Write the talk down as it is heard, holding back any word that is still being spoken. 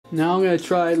Now I'm going to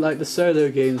try like the solo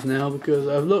games now, because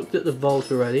I've looked at the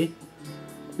Vault already.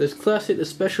 There's Classic, the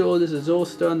Special Orders, there's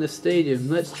All-Star and the Stadium.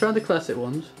 Let's try the Classic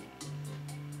ones.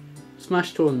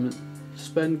 Smash Tournament.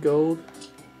 Spend gold.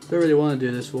 Don't really want to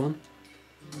do this one.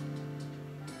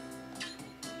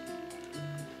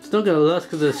 It's not going to last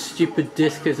because the stupid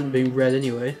disc isn't being read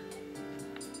anyway.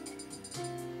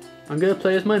 I'm going to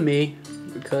play as my Mii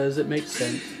because it makes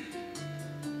sense.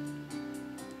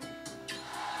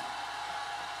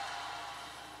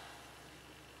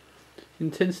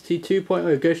 Intensity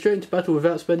 2.0. Go straight into battle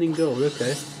without spending gold.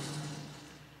 Okay.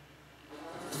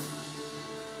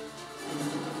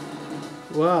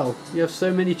 Wow, you have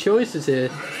so many choices here.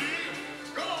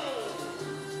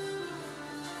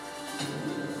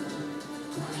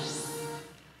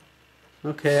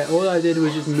 Okay, all I did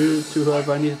was just move to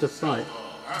whoever I needed to fight.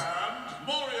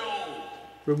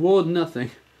 Reward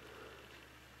nothing.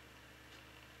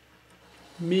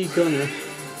 Me Gunner.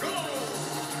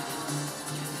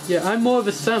 Yeah, I'm more of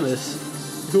a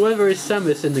Samus. Whoever is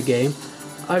Samus in the game,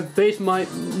 I've based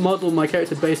model my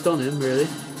character based on him, really.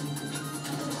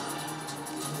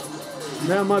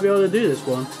 Now I might be able to do this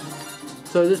one.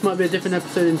 So this might be a different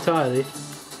episode entirely.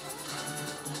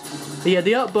 But yeah,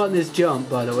 the up button is jump,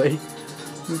 by the way.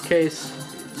 In case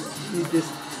you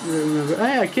just remember.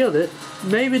 Hey, I killed it.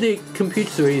 Maybe the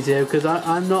computers are easier because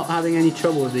I'm not having any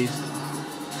trouble with these.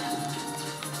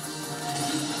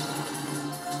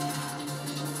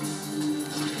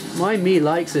 My Mii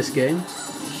likes this game.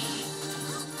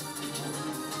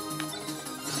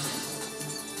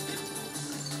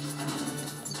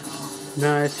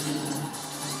 Nice.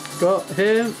 Got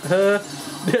him, her.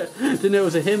 Didn't know it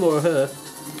was a him or a her.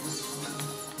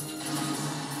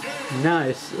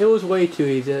 Nice. It was way too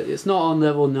easy. It's not on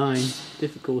level 9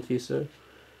 difficulty, so.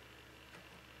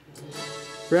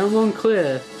 Round 1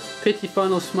 clear. Pity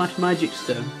final smash magic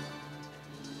stone.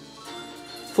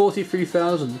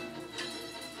 43,000.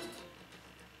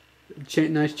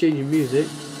 Nice change in music.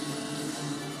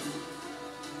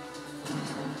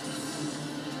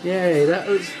 Yay, that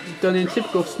was done in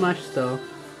typical Smash style.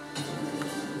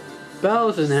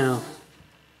 Bowser now.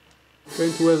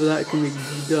 Going to whether that can be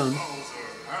done.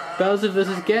 Bowser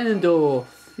vs Ganondorf.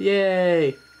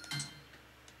 Yay.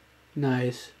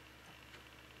 Nice.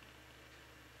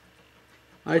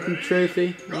 Item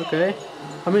trophy. Okay.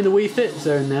 I'm in the Wii Fit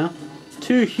zone now.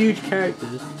 2 huge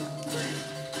characters.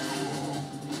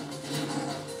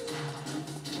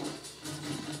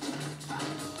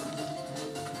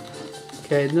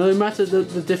 Okay, no matter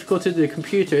the difficulty of the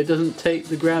computer, it doesn't take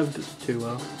the grab too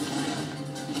well.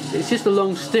 It's just a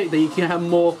long stick that you can have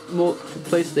more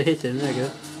places to hit in. There you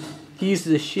go. He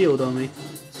uses a shield on me.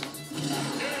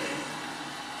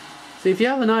 See, if you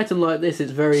have an item like this,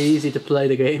 it's very easy to play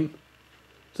the game.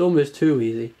 It's almost too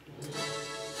easy.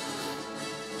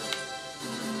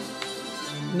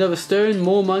 Another stone,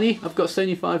 more money. I've got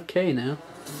 75k now.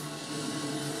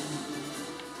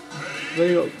 I've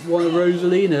only got one of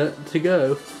Rosalina to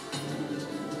go.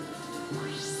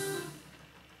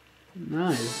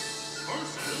 Nice.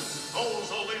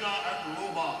 Rosalina and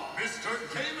Luma, Mr.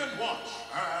 Game & Watch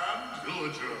and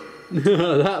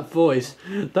Villager.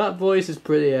 That voice is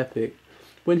pretty epic.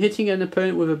 When hitting an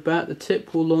opponent with a bat, the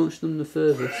tip will launch them the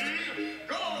furthest.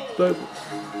 But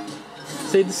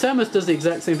see, the Samus does the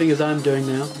exact same thing as I'm doing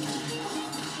now.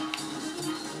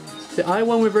 See, I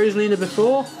won with Rosalina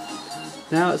before.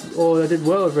 Now it's, or I did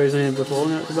well with Rosalina before,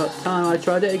 now it's about time I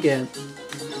tried it again.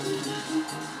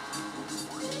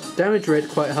 Damage rate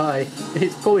quite high.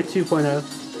 It's probably 2.0.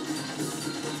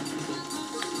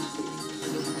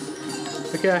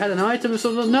 Okay, I had an item or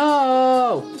something.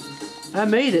 No! I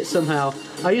made it somehow.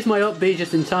 I used my up B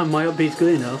just in time. My up B's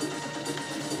good enough.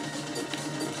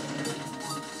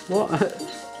 What? I was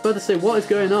about to say, what is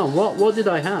going on? What did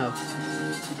I have?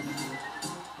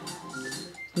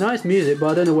 Nice music,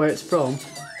 but I don't know where it's from. I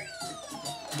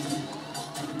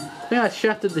think I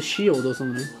shattered the shield or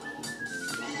something.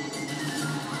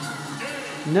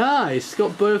 Nice!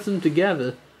 Got both of them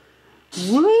together.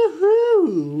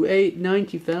 Woohoo!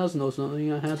 90,000 or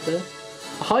something I had there.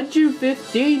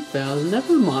 115,000,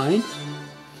 never mind.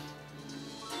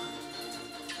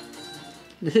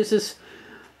 This is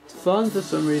fun for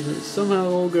some reason. It's somehow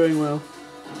all going well.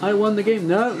 I won the game.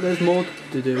 No, there's more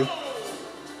to do.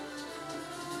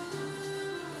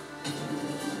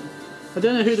 I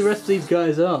don't know who the rest of these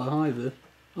guys are either.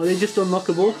 Are they just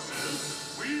unlockable?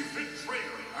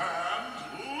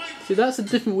 See, that's a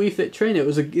different Wii Fit trainer.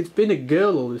 It's been a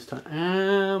girl all this time.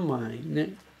 Ah, my neck.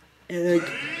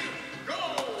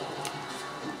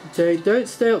 Okay, don't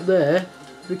stay up there.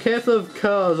 Be careful of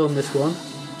cars on this one,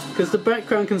 because the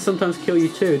background can sometimes kill you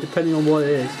too, depending on what it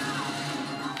is.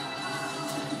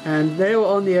 And they were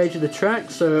on the edge of the track,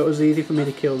 so it was easy for me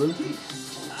to kill them.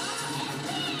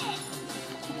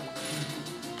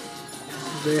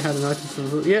 They had an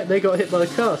item. Yeah, they got hit by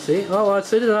the car, see? Oh,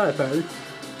 so did I apparently.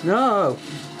 No!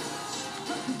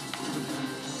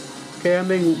 Okay, I'm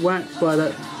being whacked by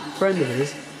that friend of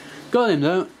his. Got him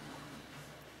though.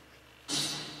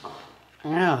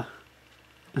 Yeah.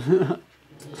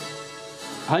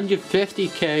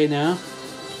 150k now.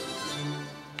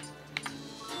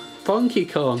 Funky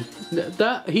Kong.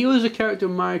 That he was a character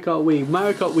in Mario Kart Wii.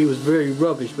 Mario Kart Wii was very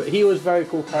rubbish, but he was a very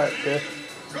cool character.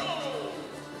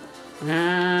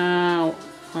 Ow!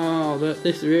 Oh,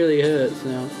 this really hurts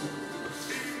now.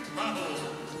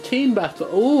 Team battle.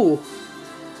 Ooh!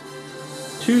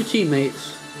 2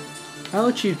 teammates. I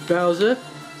will choose Bowser,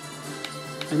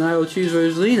 and I will choose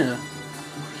Rosalina.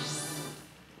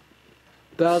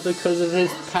 Bowser because of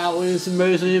his powers, and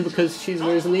Rosalina because she's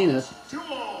Rosalina.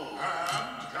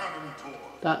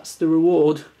 That's the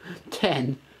reward.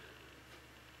 10.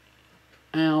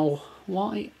 Ow!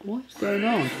 Why? What's going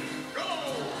on?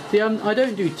 See, I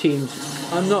don't do teams.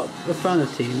 I'm not a fan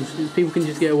of teams. People can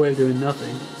just get away with doing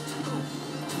nothing.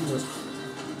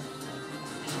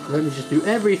 Let me just do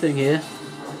everything here.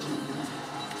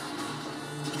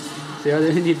 See, I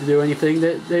don't need to do anything.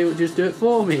 They would just do it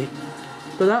for me.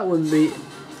 But that wouldn't be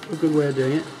a good way of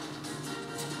doing it.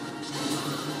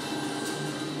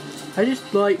 I just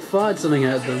fired something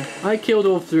at them. I killed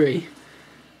all 3.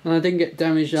 And I didn't get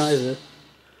damaged either.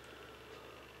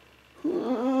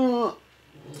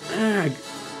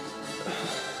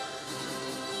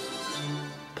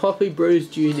 Poppy Bros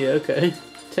Jr. Okay.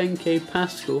 10k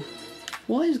Pascal.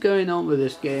 What is going on with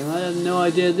this game? I have no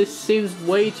idea. This seems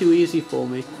way too easy for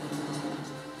me.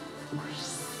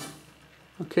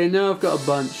 Okay, now I've got a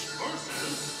bunch.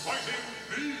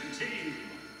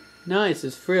 Nice,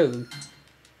 there's 3 of them.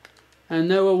 And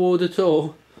no reward at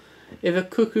all. If a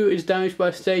cuckoo is damaged by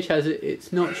a stage hazard,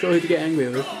 it's not sure who to get angry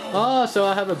with. Ah, so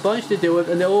I have a bunch to deal with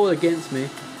and they're all against me.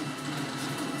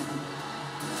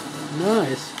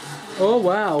 Nice. Oh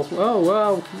wow. Oh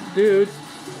wow, dude.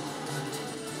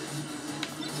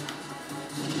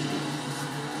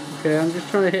 Okay, I'm just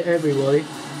trying to hit everybody.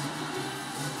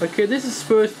 Okay, this is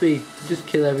supposed to be just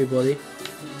kill everybody.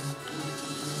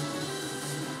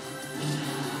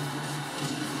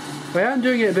 I am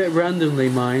doing it a bit randomly,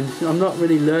 mind. I'm not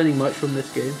really learning much from this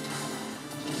game.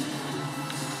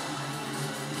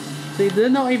 See, they're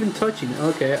not even touching it.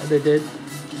 Okay, they did.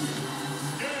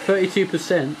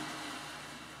 32%.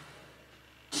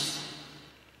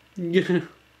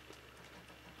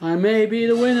 I may be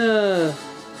the winner!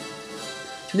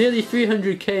 Nearly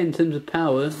 300k in terms of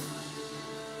power.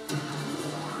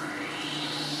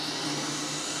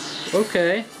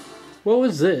 Okay. What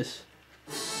was this?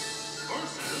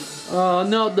 Oh,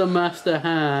 not the Master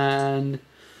Hand.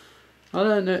 I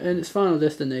don't know. In its final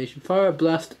destination, fire a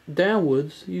blast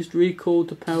downwards. Used recall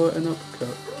to power an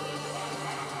uppercut.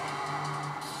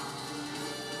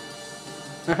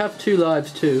 I have 2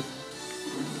 lives too.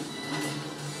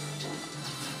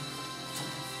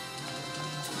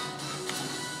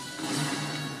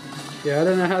 Yeah, I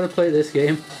don't know how to play this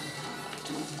game.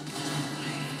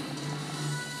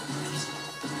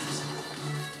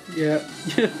 Yeah.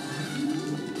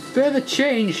 Bit of a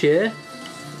change here.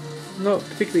 Not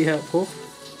particularly helpful.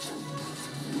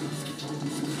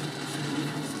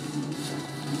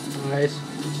 Nice.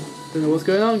 Don't know what's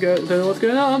going on, don't know what's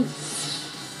going on.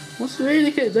 What's the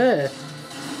really kit there?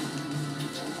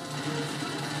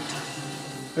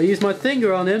 I used my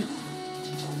finger on him.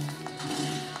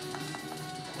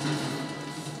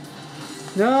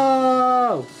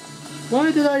 No!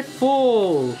 Why did I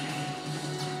fall?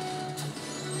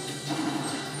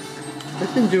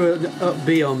 This didn't do an up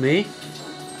B on me.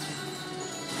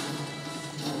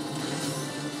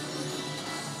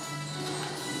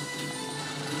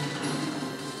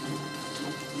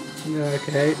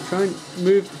 Okay, try and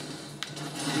move.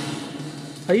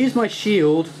 I used my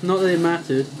shield, not that it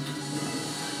mattered.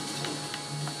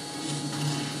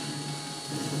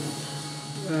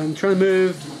 Try and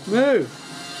move. Move!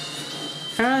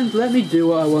 And let me do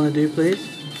what I want to do, please.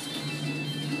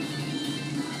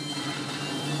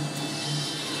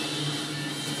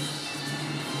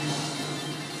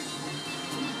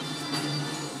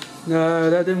 No,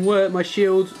 that didn't work. My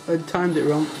shield, I timed it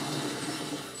wrong.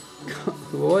 God,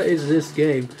 what is this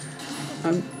game?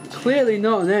 I'm clearly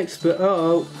not an expert.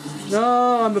 Uh-oh.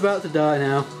 No, I'm about to die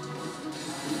now.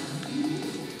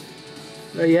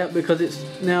 Yeah, because it's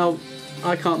now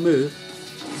I can't move.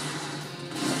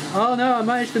 Oh no, I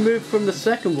managed to move from the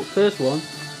first one.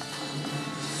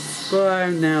 But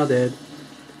I'm now dead.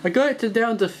 I got it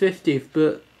down to 50th,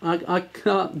 but I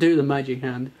can't do the magic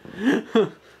hand.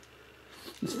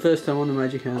 It's the first time on the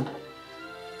magic hand.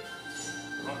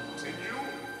 Continue.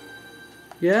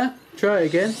 Yeah, try it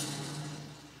again.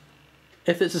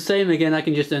 If it's the same again, I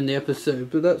can just end the episode,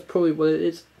 but that's probably what it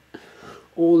is.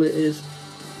 All it is.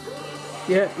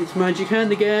 Yeah, it's magic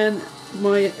hand again.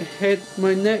 My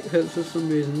neck hurts for some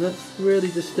reason. That's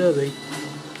really disturbing.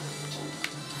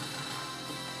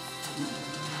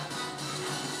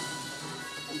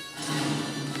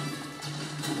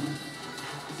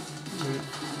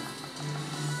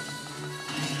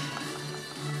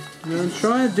 I'm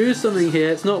trying to do something here,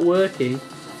 it's not working.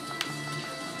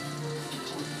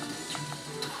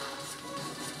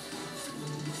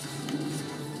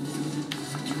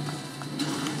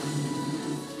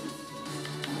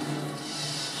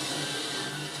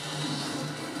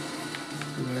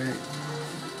 Right.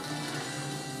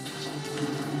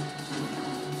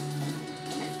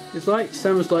 It's like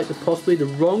sounds like possibly the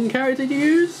wrong character to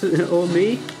use, or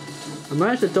me. I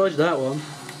managed to dodge that one.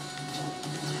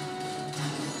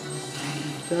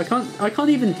 I can't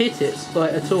even hit it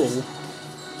like at all.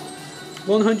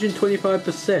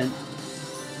 125%.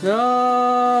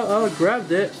 No, oh, I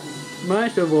grabbed it.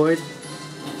 Managed to avoid.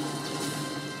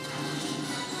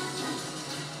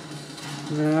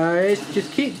 Nice.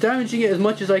 Just keep damaging it as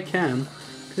much as I can,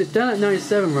 because it's down at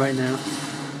 97 right now.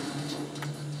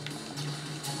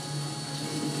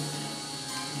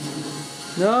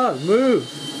 No, move.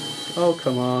 Oh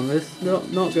come on, it's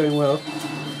not going well.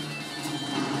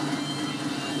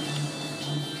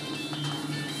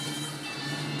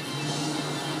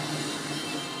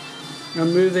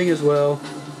 I'm moving as well.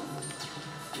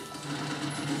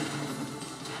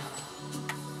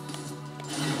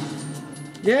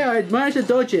 Yeah, I managed to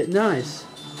dodge it. Nice.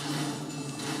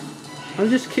 I'm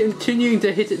just continuing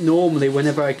to hit it normally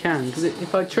whenever I can, because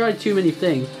if I try too many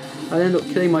things, I'd end up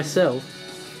killing myself.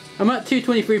 I'm at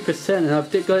 223% and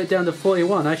I've got it down to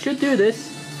 41. I should do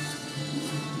this.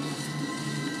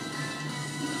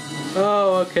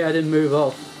 Oh, okay, I didn't move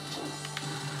off.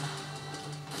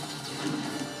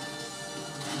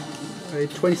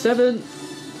 27.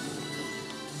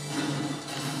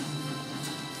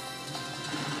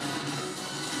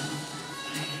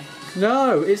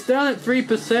 No, it's down at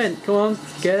 3%. Come on,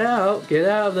 get out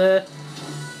of there.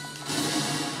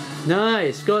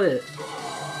 Nice, got it.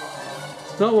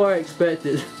 It's not what I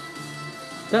expected.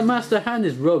 That master hand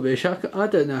is rubbish. I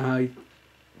don't know how you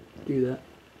do that.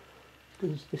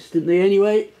 Consistently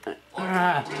anyway.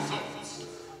 Ah.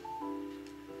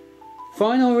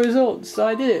 Final results,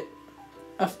 I did it.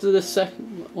 After the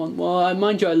second one, well,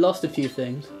 mind you, I lost a few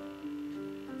things.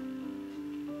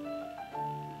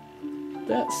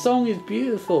 That song is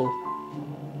beautiful.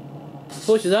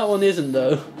 Unfortunately, that one isn't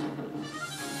though.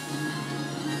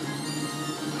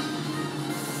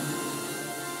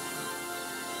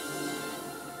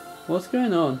 What's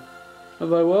going on?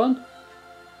 Have I won?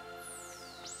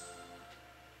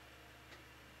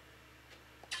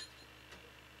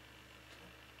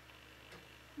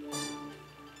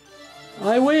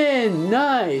 I win!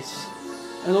 Nice!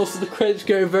 And also the credits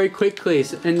go very quickly,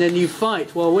 and then you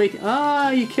fight while waiting. Ah,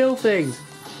 you kill things!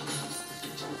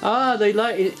 Ah, they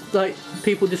like it, like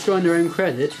people destroying their own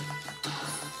credit.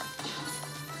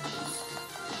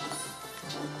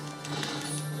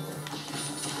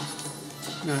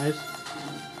 Nice.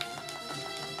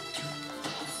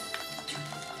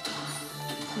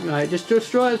 Right, just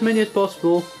destroy as many as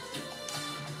possible.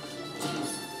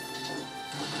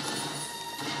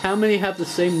 How many have the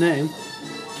same name?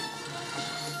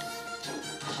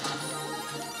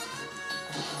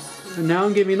 And now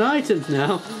I'm giving items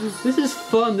now. This is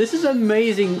fun. This is an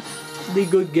amazingly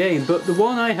good game. But the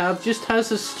one I have just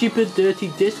has a stupid dirty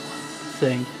disc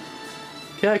thing.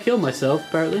 Okay, I killed myself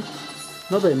apparently.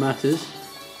 Not that it matters.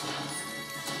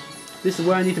 This is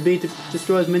where I need to be to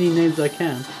destroy as many names as I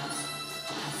can.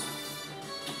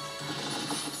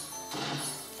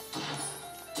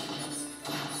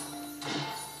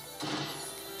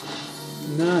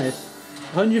 Nice.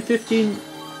 115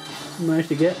 managed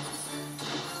to get.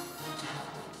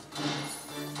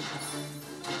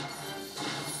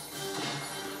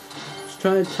 Just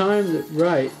trying to time it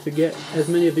right to get as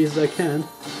many of these as I can.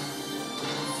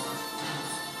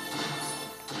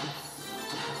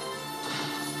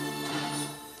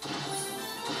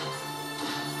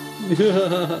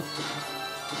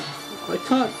 I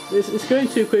can't, it's going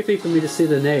too quickly for me to see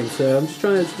the name, so I'm just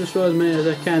trying to destroy as many as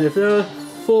I can. If there are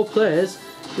 4 players,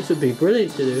 this would be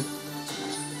brilliant to do.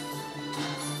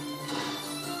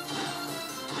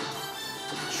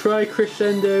 Try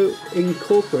Crescendo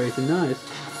Incorporated, nice.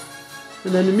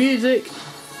 And then the music,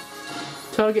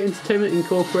 Target Entertainment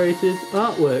Incorporated,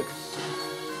 artwork.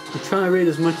 I'm trying to read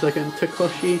as much as I can.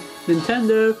 Takoshi,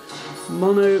 Nintendo,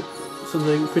 Mono,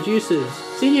 something, producers,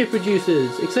 senior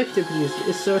producers, executive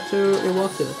producers, Isato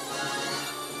Iwata.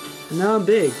 And now I'm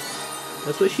big.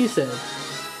 That's what she said.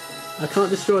 I can't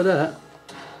destroy that.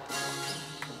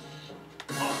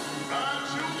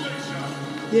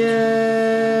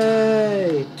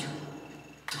 Yay!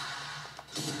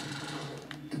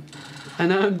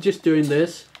 And I'm just doing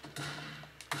this.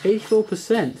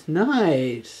 84%.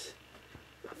 Nice!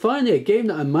 Finally a game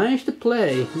that I managed to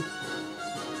play.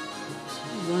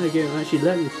 Finally a game that actually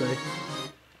let me play.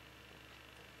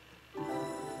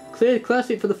 Cleared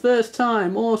Classic for the first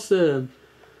time. Awesome!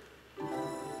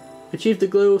 Achieved the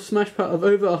global smash part of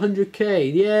over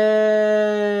 100k.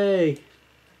 Yay!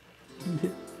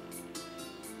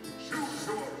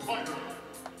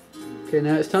 Okay,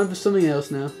 now it's time for something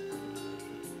else now.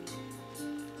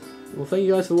 Well, thank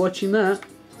you guys for watching that.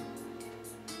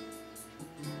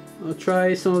 I'll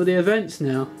try some of the events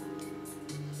now.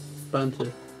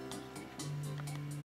 Banter.